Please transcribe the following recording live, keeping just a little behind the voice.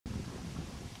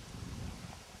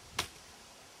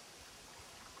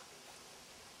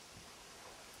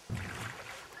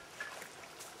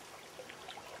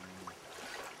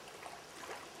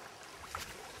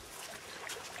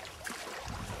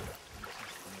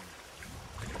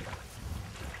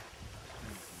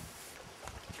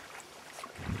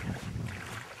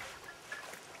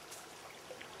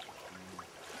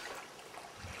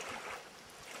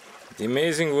The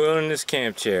amazing wilderness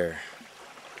camp chair.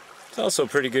 It's also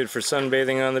pretty good for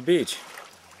sunbathing on the beach,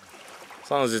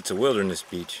 as long as it's a wilderness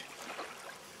beach.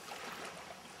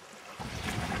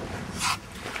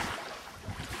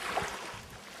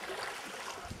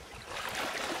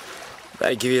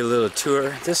 I give you a little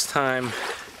tour. This time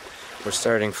we're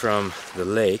starting from the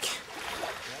lake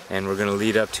and we're going to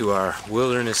lead up to our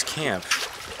wilderness camp.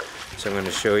 So I'm going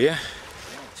to show you.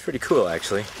 It's pretty cool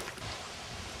actually.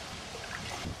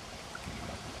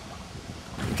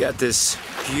 We've got this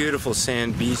beautiful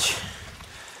sand beach.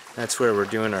 That's where we're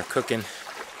doing our cooking.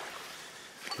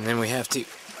 And then we have to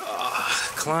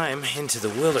climb into the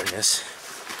wilderness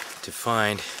to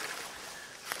find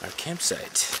our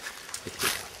campsite.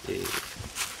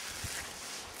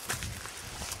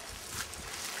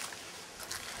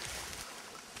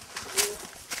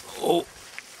 Oh,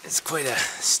 it's quite a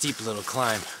steep little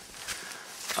climb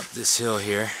up this hill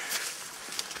here.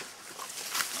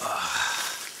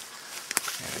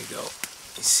 There we go.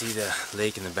 You see the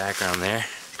lake in the background there.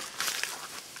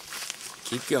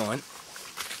 Keep going,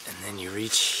 and then you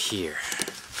reach here.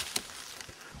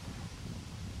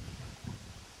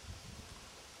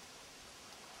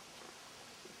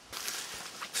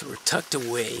 So we're tucked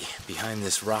away behind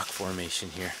this rock formation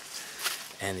here,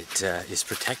 and it is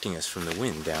protecting us from the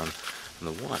wind down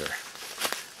on the water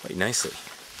quite nicely.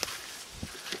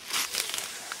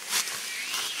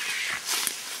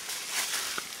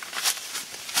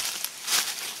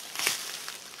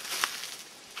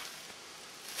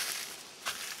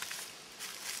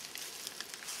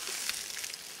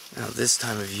 Now this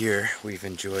time of year we've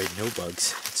enjoyed no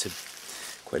bugs.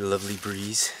 It's quite a lovely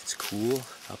breeze. It's cool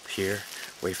up here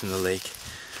away from the lake.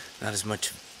 Not as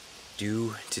much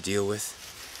dew to deal with.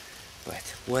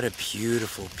 But what a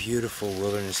beautiful, beautiful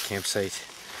wilderness campsite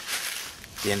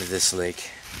at the end of this lake.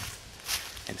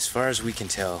 And as far as we can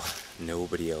tell,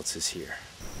 nobody else is here.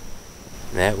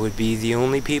 That would be the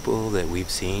only people that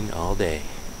we've seen all day.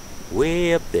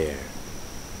 Way up there.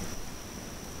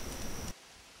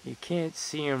 You can't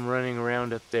see them running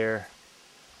around up there,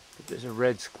 but there's a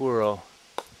red squirrel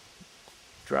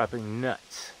dropping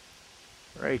nuts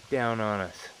right down on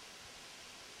us,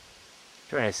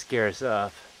 trying to scare us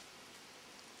off.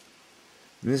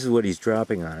 And this is what he's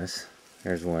dropping on us.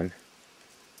 There's one.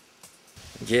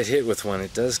 Get hit with one,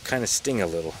 it does kind of sting a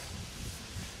little.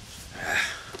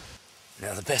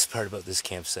 Now the best part about this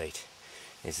campsite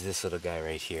is this little guy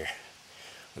right here.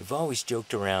 We've always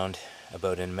joked around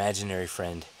about an imaginary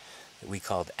friend that we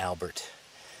called Albert.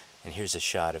 And here's a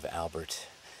shot of Albert,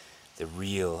 the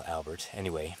real Albert,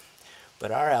 anyway.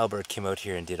 But our Albert came out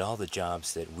here and did all the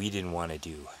jobs that we didn't want to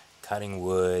do. Cutting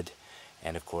wood,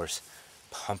 and of course,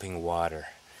 pumping water.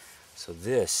 So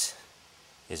this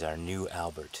is our new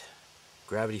Albert.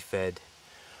 Gravity-fed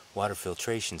water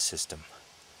filtration system.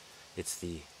 It's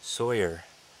the Sawyer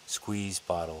squeeze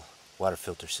bottle water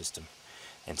filter system.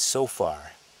 And so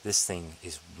far, this thing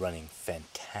is running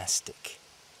fantastic.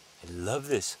 I love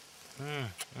this.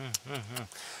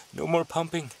 No more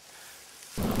pumping.